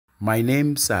My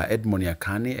name's Edmond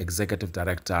Yakani, Executive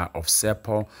Director of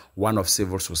CEPO, one of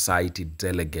civil society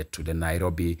delegate to the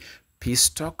Nairobi peace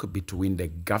talk between the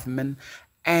government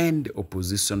and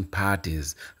opposition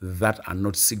parties that are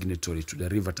not signatory to the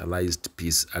revitalized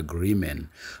peace agreement.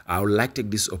 I would like to take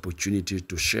this opportunity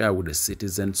to share with the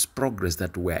citizens progress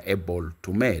that we are able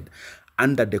to make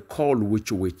under the call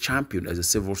which we champion as a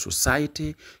civil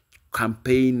society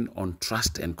campaign on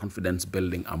trust and confidence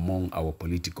building among our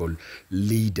political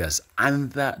leaders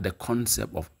under the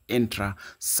concept of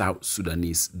intra-South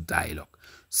Sudanese dialogue.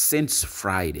 Since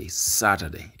Friday,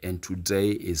 Saturday, and today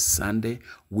is Sunday,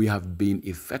 we have been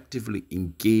effectively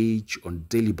engaged on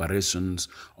deliberations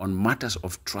on matters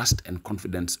of trust and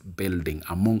confidence building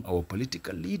among our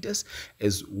political leaders,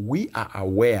 as we are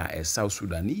aware as South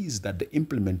Sudanese that the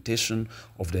implementation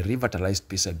of the revitalized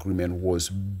peace agreement was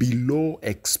below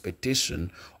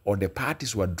expectation, or the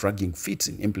parties were dragging feet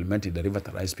in implementing the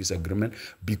revitalized peace agreement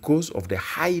because of the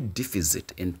high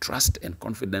deficit in trust and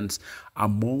confidence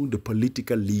among the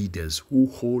political leaders who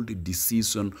hold the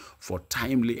decision for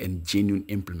timely and genuine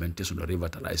implementation of the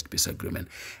revitalized peace agreement.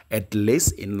 At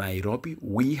least in Nairobi,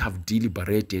 we have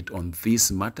deliberated on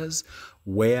these matters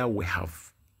where we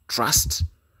have trust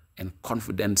and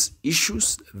confidence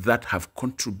issues that have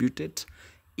contributed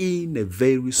in a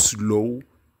very slow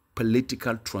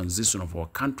political transition of our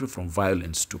country from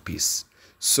violence to peace.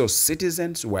 So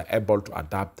citizens were able to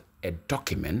adopt a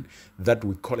document that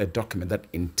we call a document that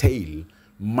entail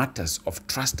matters of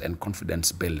trust and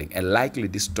confidence building. And likely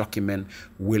this document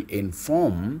will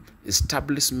inform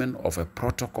establishment of a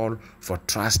protocol for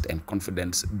trust and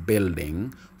confidence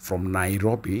building from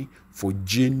Nairobi for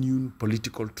genuine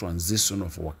political transition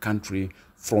of our country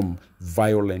from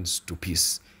violence to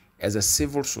peace. As a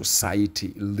civil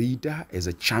society leader, as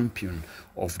a champion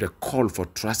of the call for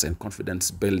trust and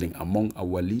confidence building among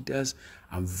our leaders,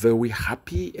 I'm very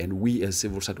happy, and we as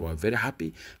civil society are very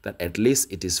happy that at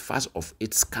least it is first of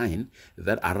its kind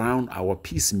that around our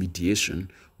peace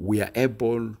mediation, we are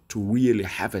able to really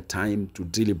have a time to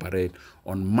deliberate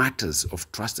on matters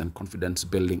of trust and confidence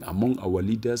building among our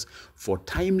leaders for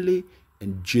timely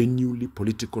and genuinely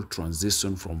political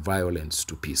transition from violence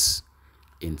to peace.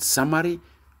 In summary,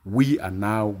 we are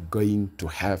now going to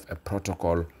have a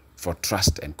protocol for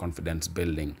trust and confidence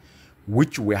building,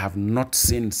 which we have not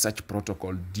seen such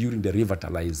protocol during the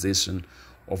revitalization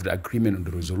of the agreement on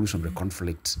the resolution of the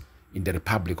conflict in the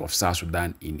Republic of South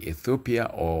Sudan, in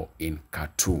Ethiopia, or in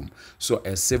Khartoum. So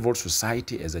as civil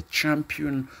society, as a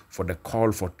champion for the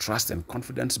call for trust and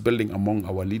confidence building among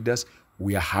our leaders,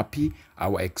 we are happy.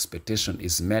 Our expectation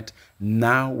is met.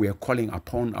 Now we are calling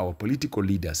upon our political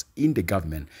leaders in the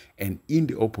government and in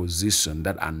the opposition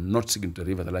that are not seeking to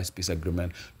revitalize peace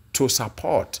agreement to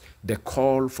support the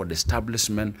call for the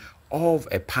establishment of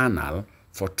a panel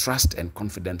for trust and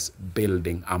confidence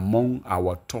building among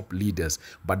our top leaders.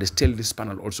 But still, this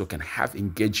panel also can have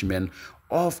engagement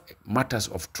of matters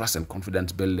of trust and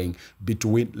confidence building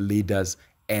between leaders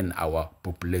and our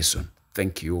population.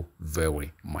 Thank you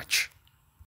very much.